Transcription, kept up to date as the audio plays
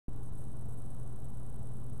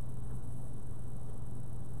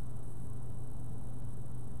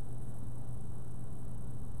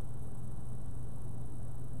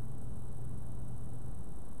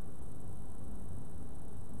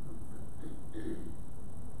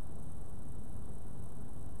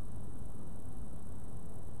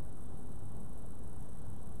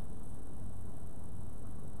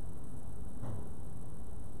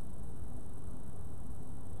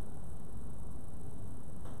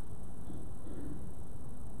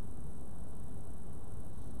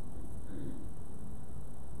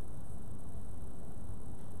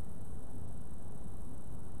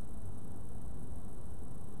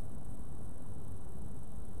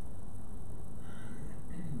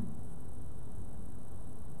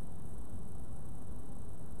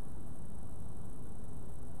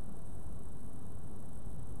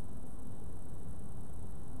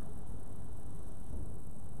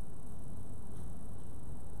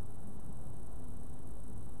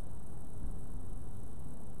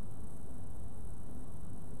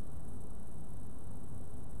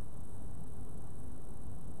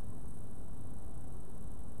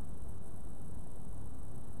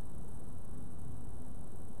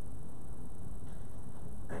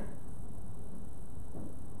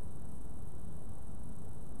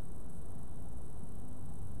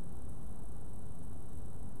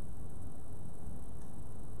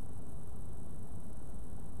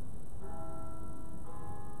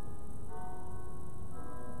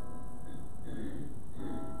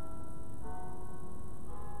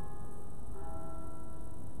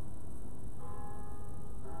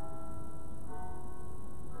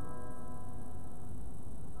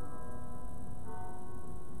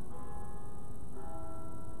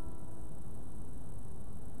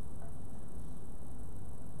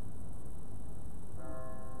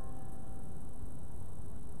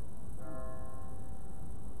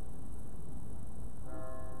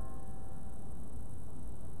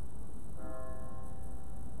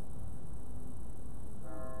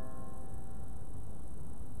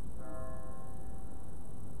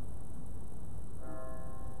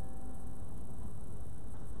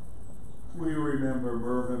remember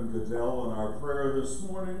Mervyn Goodell in our prayer this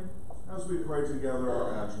morning as we pray together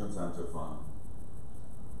our entrance antiphon.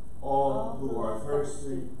 All who are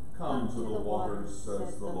thirsty, come to the waters,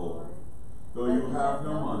 says the Lord. Though you have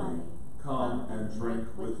no money, come and drink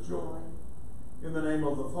with joy. In the name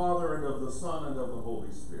of the Father, and of the Son, and of the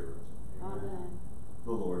Holy Spirit. Amen.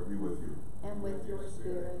 The Lord be with you. And with your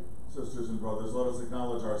spirit. Sisters and brothers, let us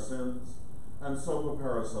acknowledge our sins and so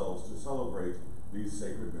prepare ourselves to celebrate these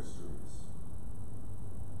sacred mysteries.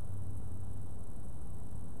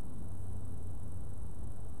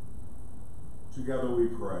 Together we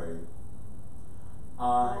pray.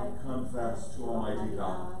 I confess to Almighty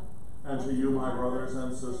God and to you, my brothers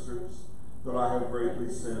and sisters, that I have greatly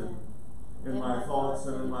sinned in my thoughts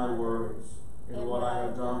and in my words, in what I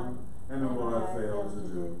have done and in what I failed to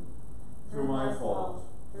do. Through my fault,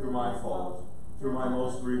 through my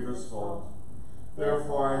most grievous fault.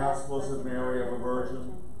 Therefore I ask Blessed Mary, ever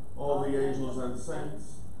Virgin, all the angels and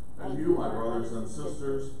saints, and you, my brothers and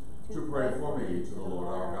sisters, to pray for me to the Lord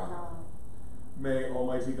our God. May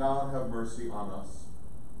Almighty God have mercy on us,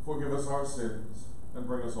 forgive us our sins, and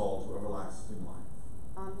bring us all to everlasting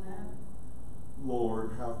life. Amen.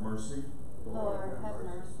 Lord, have mercy. Lord, have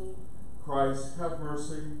mercy. Christ, have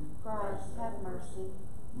mercy. Christ, have mercy.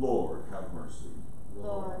 Lord, have mercy.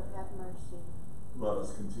 Lord, have mercy. Let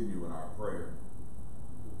us continue in our prayer.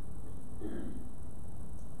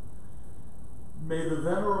 May the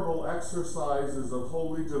venerable exercises of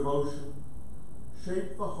holy devotion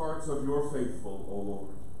shape the hearts of your faithful, O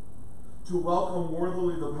Lord, to welcome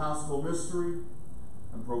worthily the Paschal mystery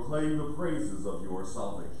and proclaim the praises of your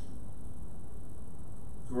salvation.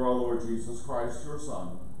 Through our Lord Jesus Christ, your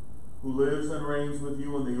Son, who lives and reigns with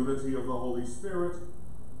you in the unity of the Holy Spirit,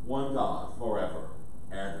 one God, forever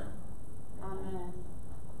and ever. Amen.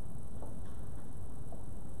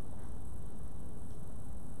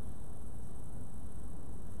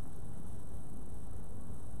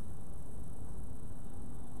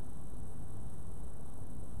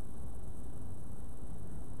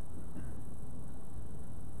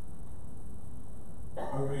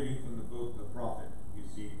 A reading from the book of the prophet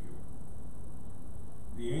Ezekiel.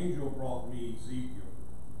 The angel brought me, Ezekiel,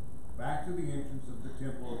 back to the entrance of the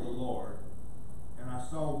temple of the Lord, and I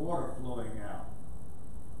saw water flowing out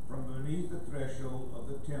from beneath the threshold of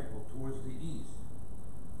the temple towards the east,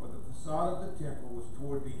 for the facade of the temple was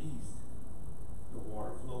toward the east. The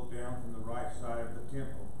water flowed down from the right side of the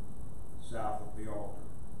temple, south of the altar.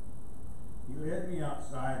 He led me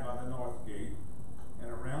outside by the north gate, and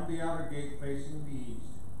around the outer gate facing the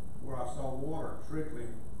east, where I saw water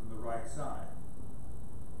trickling from the right side.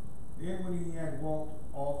 Then when he had walked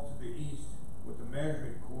off to the east with the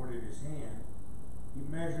measuring cord in his hand, he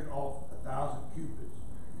measured off 1,000 cubits,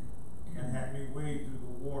 and had me wade through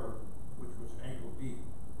the water, which was ankle deep.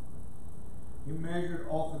 He measured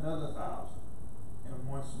off another 1,000, and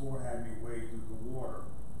once more had me wade through the water,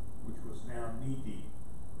 which was now knee deep.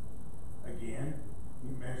 Again, he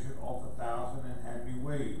measured off 1,000 and had me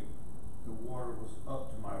wade. The water was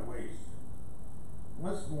up to my waist.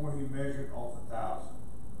 Once more he measured off 1,000,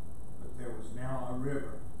 but there was now a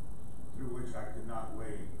river through which I could not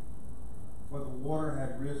wade, for the water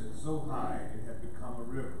had risen so high it had become a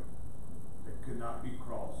river that could not be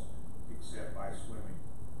crossed except by swimming.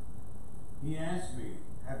 He asked me,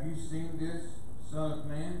 "Have you seen this, Son of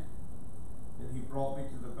Man?" Then he brought me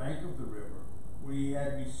to the bank of the river, where he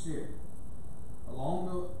had me sit. Along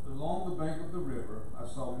the bank of the river, I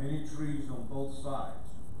saw many trees on both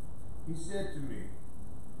sides. He said to me,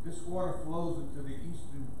 "This water flows into the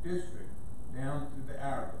eastern district, down through the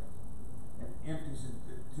Arabah, and empties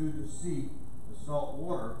into the sea the salt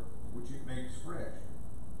water which it makes fresh.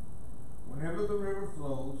 Whenever the river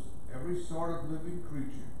flows, every sort of living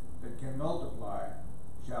creature that can multiply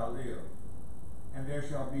shall live, and there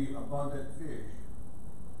shall be abundant fish.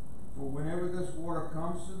 For whenever this water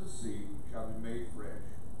comes to the sea, shall be made fresh.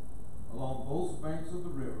 Along both banks of the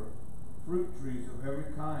river, fruit trees of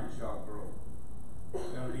every kind shall grow.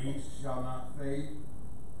 Their leaves shall not fade,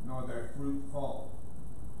 nor their fruit fall.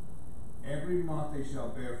 Every month they shall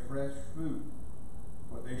bear fresh fruit,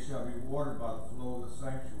 for they shall be watered by the flow of the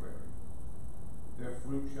sanctuary. Their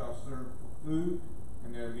fruit shall serve for food,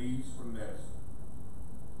 and their leaves for medicine."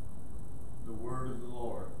 The word of the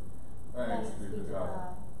Lord. Thanks be to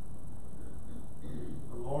God.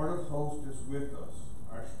 The Lord of hosts is with us.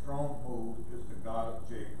 Our stronghold is the God of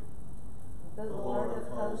Jacob. The Lord of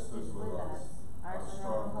hosts is with us. Our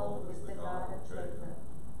stronghold is the God of Jacob.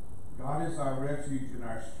 God is our refuge and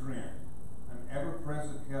our strength, an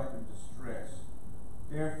ever-present help in distress.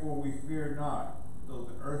 Therefore we fear not, though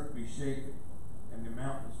the earth be shaken, and the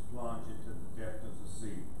mountains plunge into the depth of the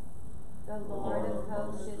sea. The Lord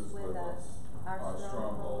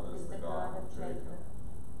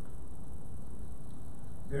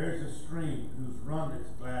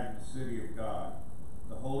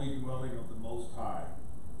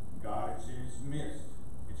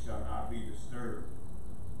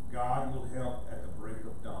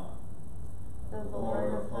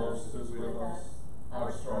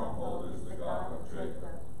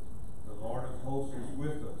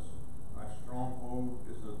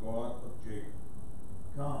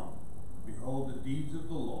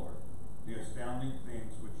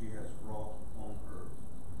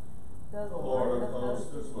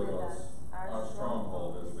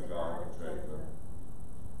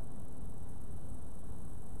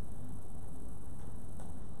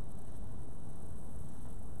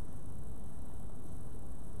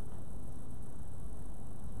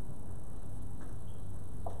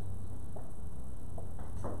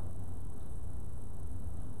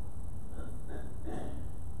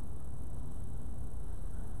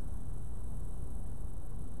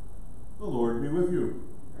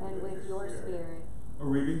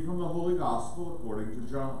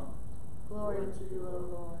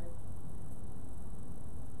Lord.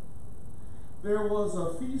 There was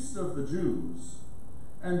a feast of the Jews,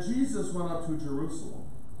 and Jesus went up to Jerusalem.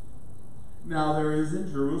 Now there is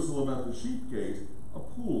in Jerusalem at the sheep gate a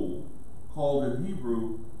pool, called in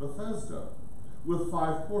Hebrew Bethesda, with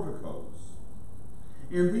 5 porticos.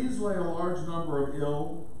 In these lay a large number of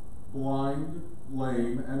ill, blind,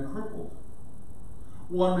 lame, and crippled.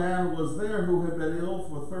 One man was there who had been ill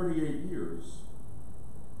for 38 years.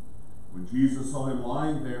 When Jesus saw him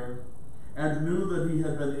lying there, and knew that he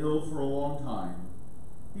had been ill for a long time,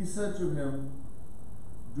 he said to him,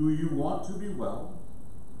 "Do you want to be well?"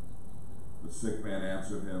 The sick man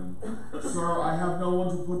answered him, "Sir, I have no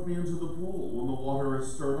one to put me into the pool when the water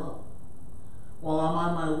is stirred up. While I'm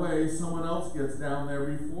on my way, someone else gets down there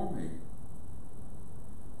before me."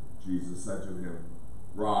 Jesus said to him,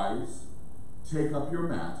 "Rise, take up your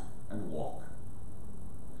mat, and walk."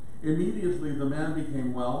 Immediately the man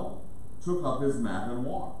became well, took up his mat, and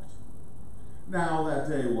walked. Now that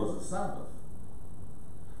day was a Sabbath.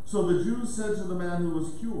 So the Jews said to the man who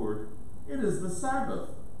was cured, "It is the Sabbath,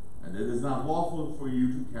 and it is not lawful for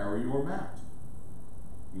you to carry your mat."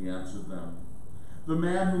 He answered them, "The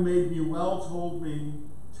man who made me well told me,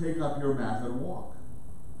 'Take up your mat and walk.'"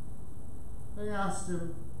 They asked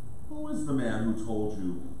him, "Who is the man who told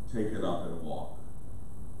you, 'Take it up and walk'?"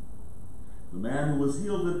 The man who was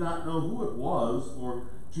healed did not know who it was, for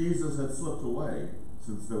Jesus had slipped away,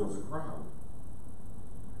 since there was a crowd.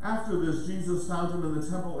 After this, Jesus found him in the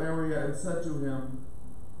temple area and said to him,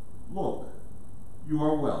 "Look, you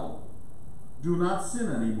are well. Do not sin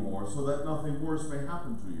anymore, so that nothing worse may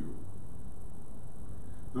happen to you."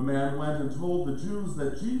 The man went and told the Jews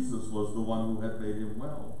that Jesus was the one who had made him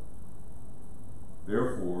well.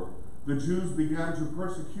 Therefore, the Jews began to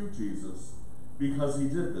persecute Jesus because he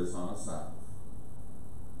did this on a Sabbath.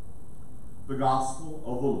 The Gospel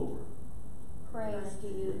of the Lord. Praise to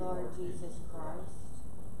you, Lord Jesus Christ.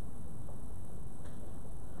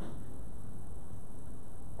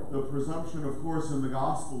 The presumption, of course, in the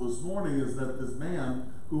Gospel this morning is that this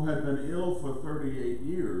man who had been ill for 38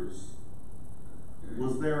 years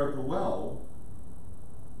was there at the well,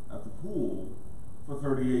 at the pool, for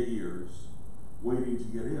 38 years, waiting to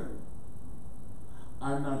get in.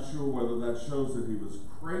 I'm not sure whether that shows that he was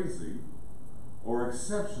crazy or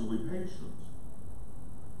exceptionally patient.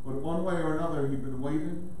 But one way or another, he'd been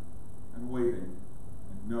waiting and waiting,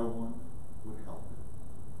 and no one would help him.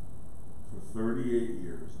 For 38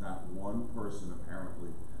 years, not one person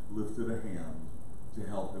apparently lifted a hand to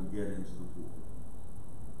help him get into the pool.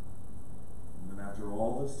 And then after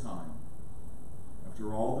all this time,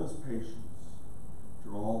 after all this patience,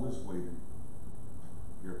 after all this waiting,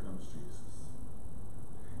 here comes Jesus.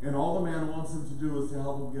 And all the man wants him to do is to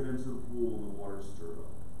help him get into the pool and the water stirred up.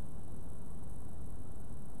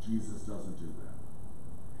 Jesus doesn't do that.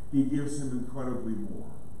 He gives him incredibly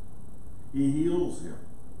more. He heals him.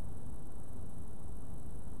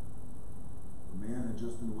 The man had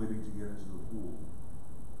just been waiting to get into the pool,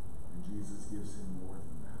 and Jesus gives him more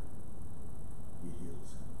than that. He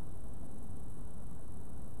heals him.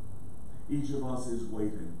 Each of us is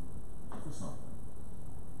waiting for something.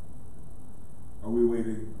 Are we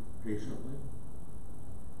waiting patiently?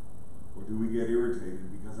 Or do we get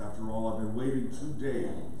irritated because after all I've been waiting 2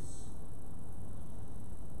 days?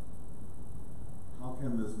 How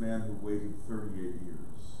can this man who waited 38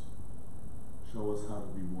 years show us how to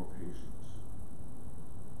be more patient,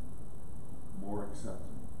 more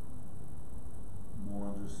accepting, more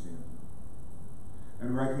understanding,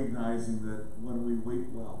 and recognizing that when we wait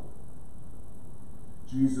well,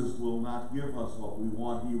 Jesus will not give us what we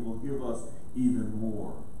want. He will give us even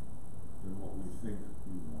more than what we think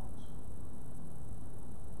we want.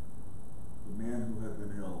 The man who had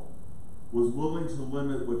been ill was willing to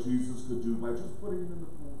limit what Jesus could do by just putting him in the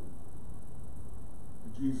pool.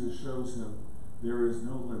 And Jesus shows him, there is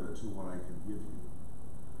no limit to what I can give you.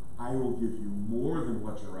 I will give you more than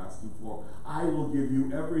what you're asking for. I will give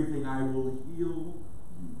you everything. I will heal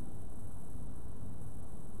you.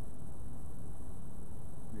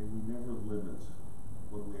 May we never limit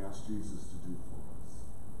what we ask Jesus to do for us.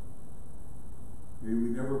 May we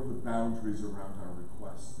never put boundaries around our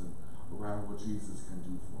requests and around what Jesus can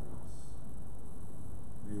do for us.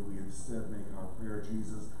 May we instead make our prayer,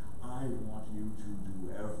 Jesus, I want you to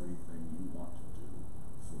do everything you want to do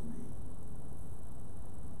for me.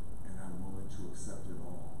 And I'm willing to accept it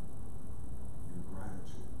all in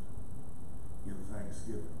gratitude, in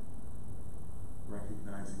thanksgiving,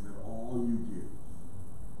 recognizing that all you give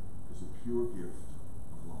is a pure gift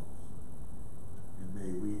of love. And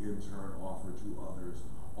may we in turn offer to others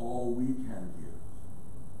all we can give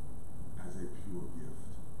as a pure gift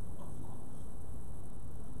of love.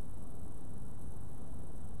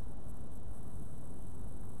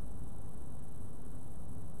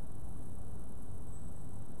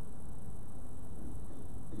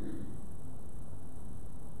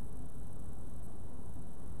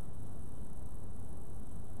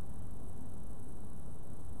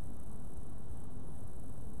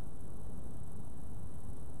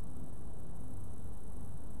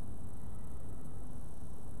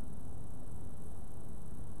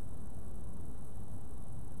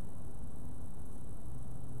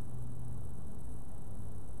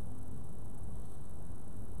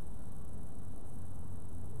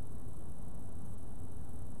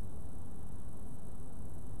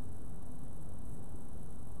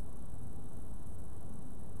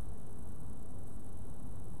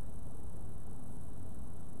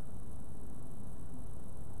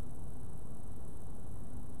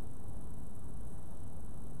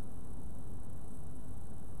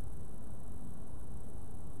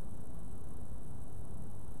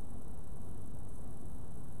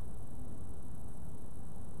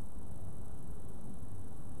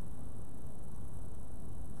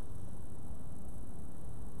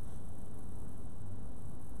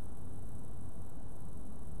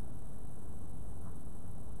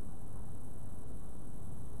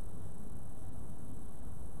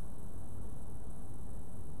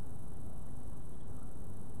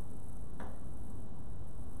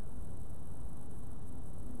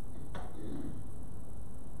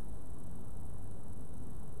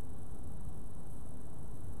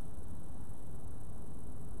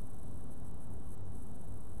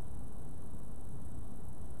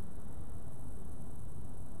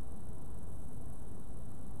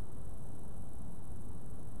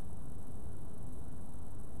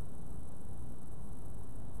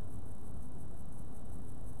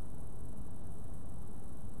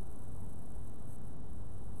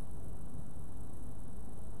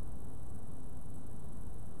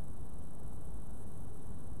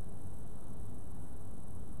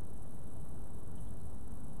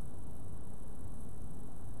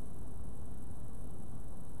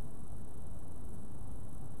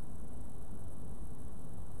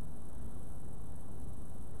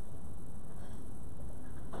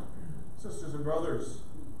 Sisters and brothers,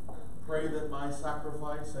 pray that my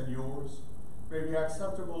sacrifice and yours may be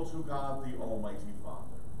acceptable to God the Almighty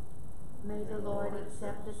Father. May the Lord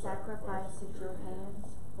accept the sacrifice at your hands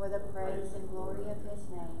for the praise and glory of his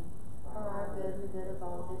name, for our good and the good of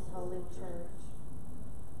all this holy church.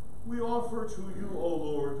 We offer to you, O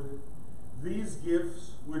Lord, these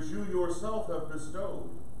gifts which you yourself have bestowed.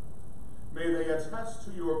 May they attest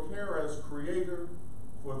to your care as Creator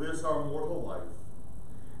for this our mortal life,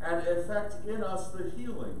 and effect in us the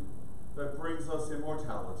healing that brings us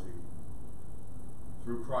immortality.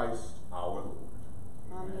 Through Christ our Lord.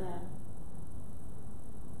 Amen.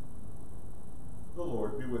 The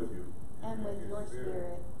Lord be with you. And with your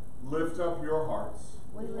spirit. Lift up your hearts.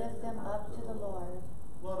 We lift them up to the Lord.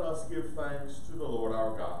 Let us give thanks to the Lord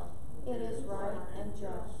our God. It is right and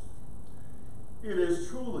just. It is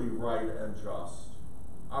truly right and just,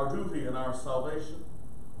 our duty and our salvation,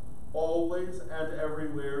 always and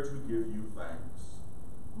everywhere to give you thanks.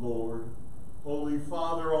 Lord, Holy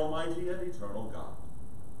Father, Almighty and eternal God,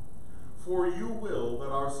 for you will that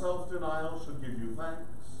our self-denial should give you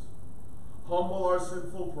thanks, humble our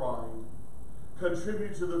sinful pride,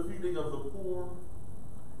 contribute to the feeding of the poor,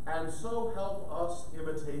 and so help us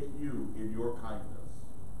imitate you in your kindness.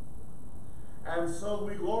 And so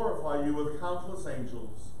we glorify you with countless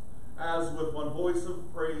angels, as with one voice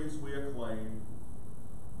of praise we acclaim,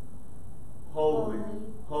 Holy,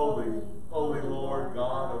 holy, holy Lord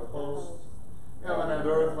God of hosts, heaven and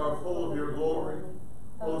earth are full of your glory.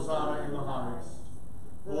 Hosanna in the highest.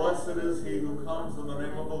 Blessed is he who comes in the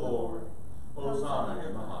name of the Lord. Hosanna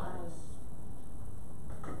in the highest.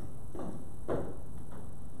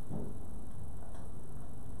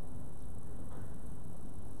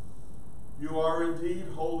 You are indeed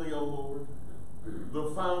holy, O Lord,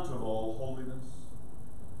 the fount of all holiness.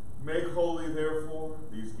 Make holy, therefore,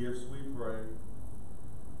 these gifts, we pray,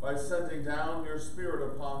 by sending down your Spirit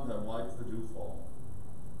upon them like the dewfall,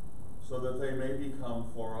 so that they may become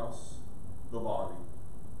for us the body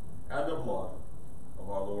and the blood of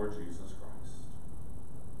our Lord Jesus Christ.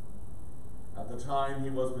 At the time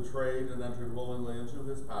he was betrayed and entered willingly into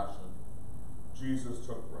his passion, Jesus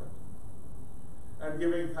took bread. And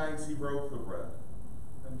giving thanks, he broke the bread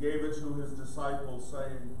and gave it to his disciples,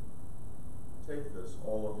 saying, Take this,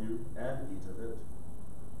 all of you, and eat of it,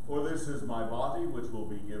 for this is my body, which will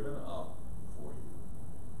be given up for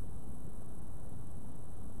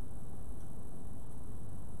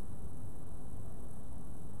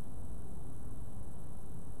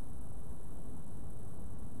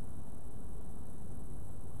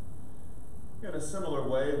you. In a similar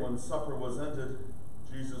way, when supper was ended,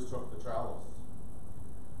 Jesus took the chalice,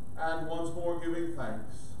 and once more giving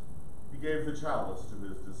thanks, he gave the chalice to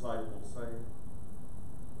his disciples, saying,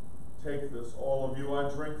 Take this, all of you,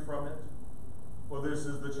 and drink from it, for this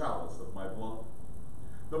is the chalice of my blood,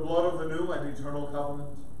 the blood of the new and eternal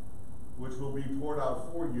covenant, which will be poured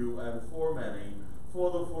out for you and for many for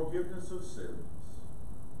the forgiveness of sins.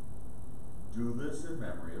 Do this in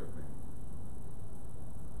memory of me.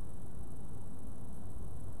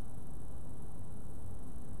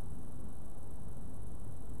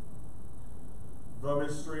 The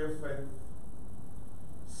mystery of faith.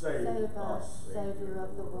 Save us, Savior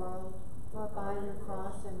of the world, for by your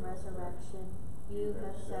cross and resurrection you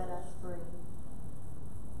have set us free.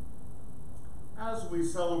 As we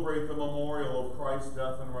celebrate the memorial of Christ's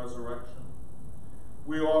death and resurrection,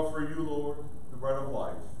 we offer you, Lord, the bread of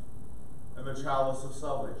life and the chalice of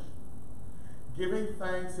salvation, giving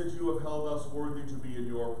thanks that you have held us worthy to be in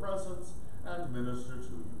your presence and minister to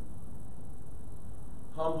you.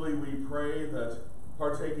 Humbly we pray that,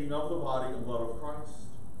 partaking of the body and blood of Christ,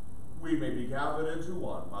 we may be gathered into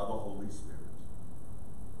one by the Holy Spirit.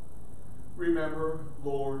 Remember,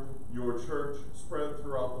 Lord, your church spread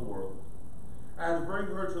throughout the world, and bring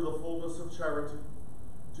her to the fullness of charity,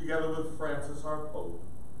 together with Francis our Pope,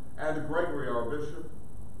 and Gregory our Bishop,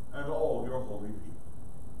 and all your holy people.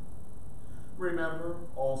 Remember,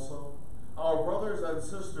 also, our brothers and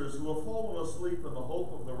sisters who have fallen asleep in the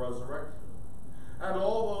hope of the resurrection, and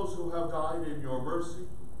all those who have died in your mercy.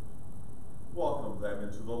 Welcome them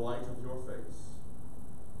into the light of your face.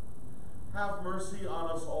 Have mercy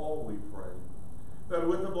on us all, we pray, that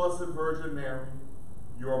with the Blessed Virgin Mary,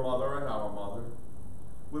 your mother and our mother,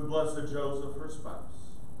 with blessed Joseph, her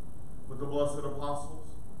spouse, with the blessed apostles,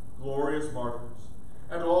 glorious martyrs,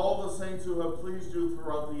 and all the saints who have pleased you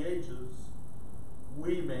throughout the ages,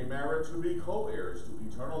 we may merit to be co-heirs to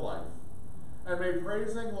eternal life, and may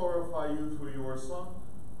praise and glorify you through your Son,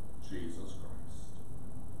 Jesus Christ.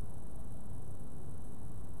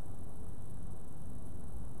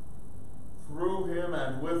 Through him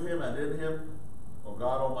and with him and in him, O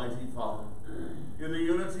God, Almighty Father, In the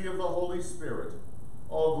unity of the Holy Spirit,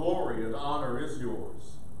 all glory and honor is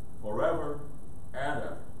yours, forever and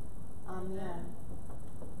ever. Amen.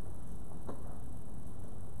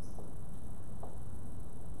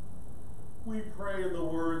 We pray in the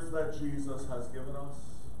words that Jesus has given us.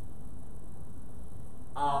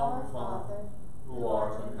 Our Father, who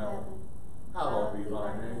art in heaven, hallowed be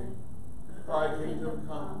thy name. Thy kingdom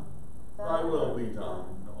come, thy will be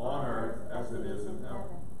done, on earth as it is in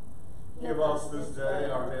heaven. Give us this day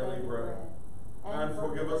our daily bread, and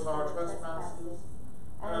forgive us our trespasses,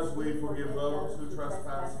 as we forgive those who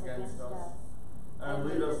trespass against us. And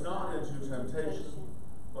lead us not into temptation,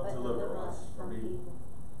 but deliver us from evil.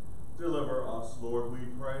 Deliver us, Lord, we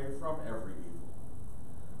pray, from every evil.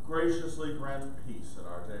 Graciously grant peace in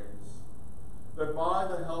our days, that by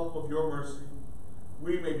the help of your mercy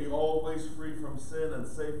we may be always free from sin and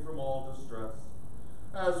safe from all distress,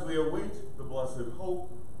 as we await the blessed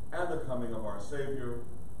hope and the coming of our Savior,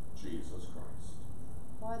 Jesus Christ.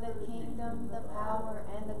 For the kingdom, the power,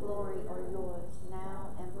 and the glory are yours, now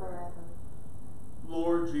and forever.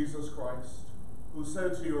 Lord Jesus Christ, who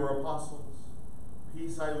said to your apostles,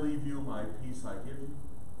 "Peace I leave you, my peace I give you,"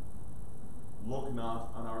 look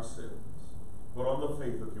not on our sins, but on the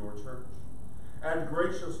faith of your church, and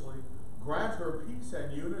graciously grant her peace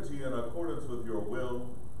and unity in accordance with your will,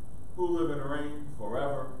 who live and reign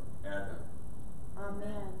forever and ever.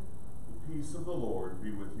 Amen. The peace of the Lord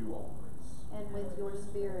be with you always. And with your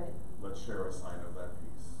spirit. Let's share a sign of that peace.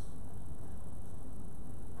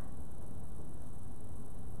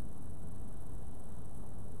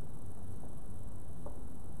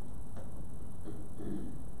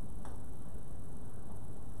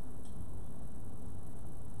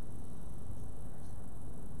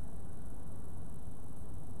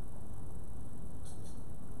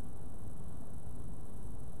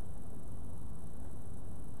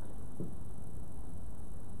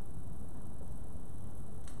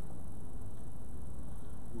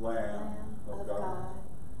 Lamb of God,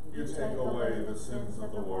 you take away the sins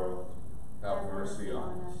of the world, have mercy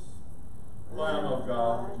on us. Lamb of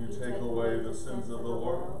God, you take away the sins of the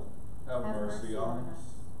world, have mercy on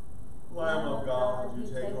us. Lamb of God, you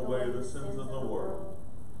take away the sins of the world,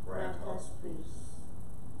 grant us peace.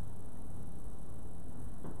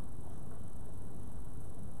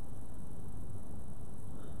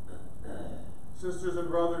 Sisters and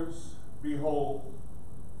brothers, behold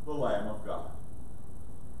the Lamb of God.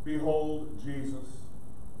 Behold Jesus,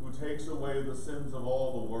 who takes away the sins of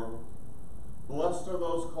all the world. Blessed are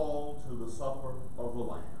those called to the supper of the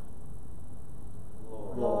Lamb.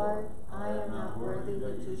 Lord, I am not worthy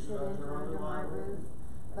that you should enter under my roof,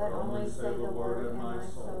 but only say the word and my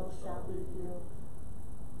soul shall be healed.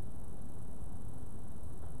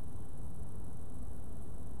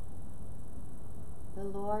 The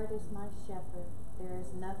Lord is my shepherd, there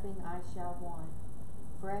is nothing I shall want.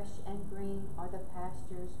 Fresh and green are the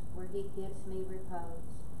pastures where he gives me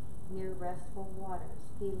repose. Near restful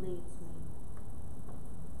waters he leads me.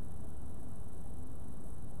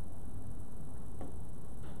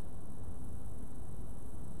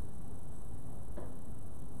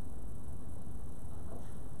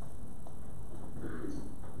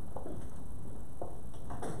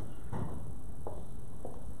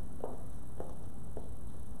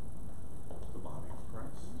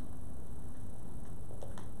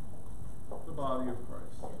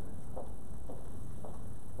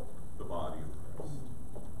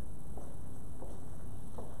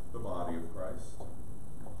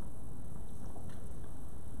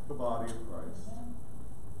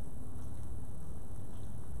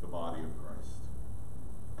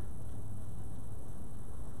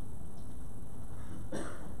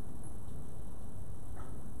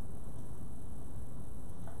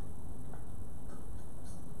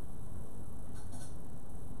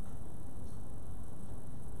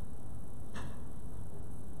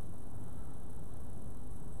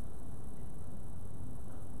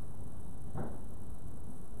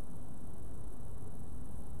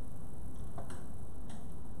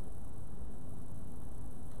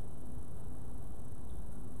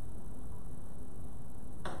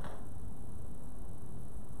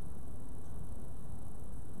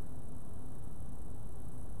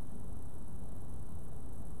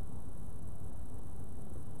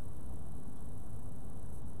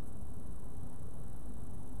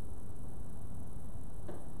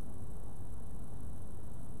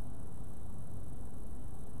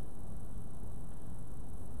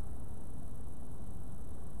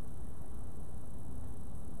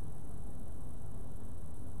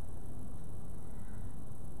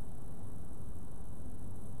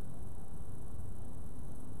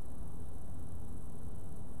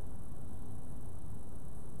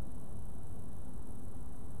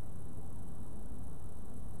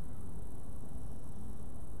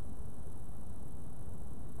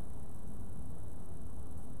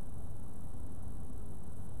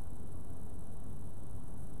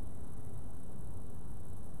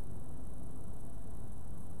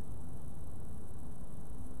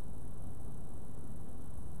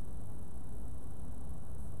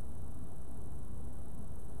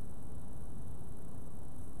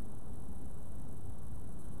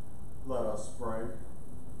 us pray.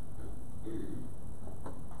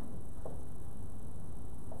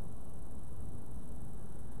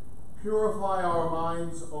 Purify our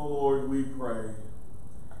minds, O Lord, we pray,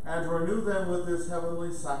 and renew them with this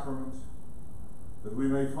heavenly sacrament, that we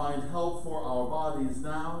may find help for our bodies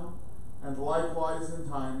now and likewise in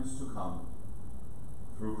times to come.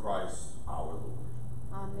 Through Christ our Lord.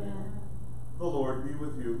 Amen. The Lord be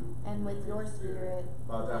with you. And with your spirit.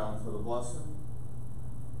 Bow down for the blessing.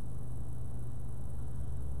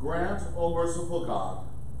 Grant, O merciful God,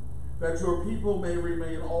 that your people may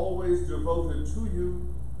remain always devoted to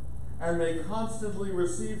you and may constantly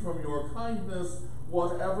receive from your kindness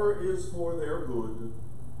whatever is for their good.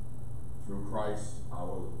 Through Christ our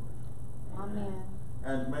Lord. Amen.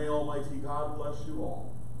 And may Almighty God bless you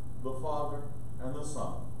all, the Father, and the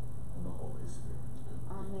Son, and the Holy Spirit.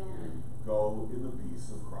 Amen. Go in the peace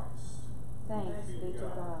of Christ. Thanks be to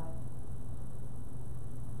God.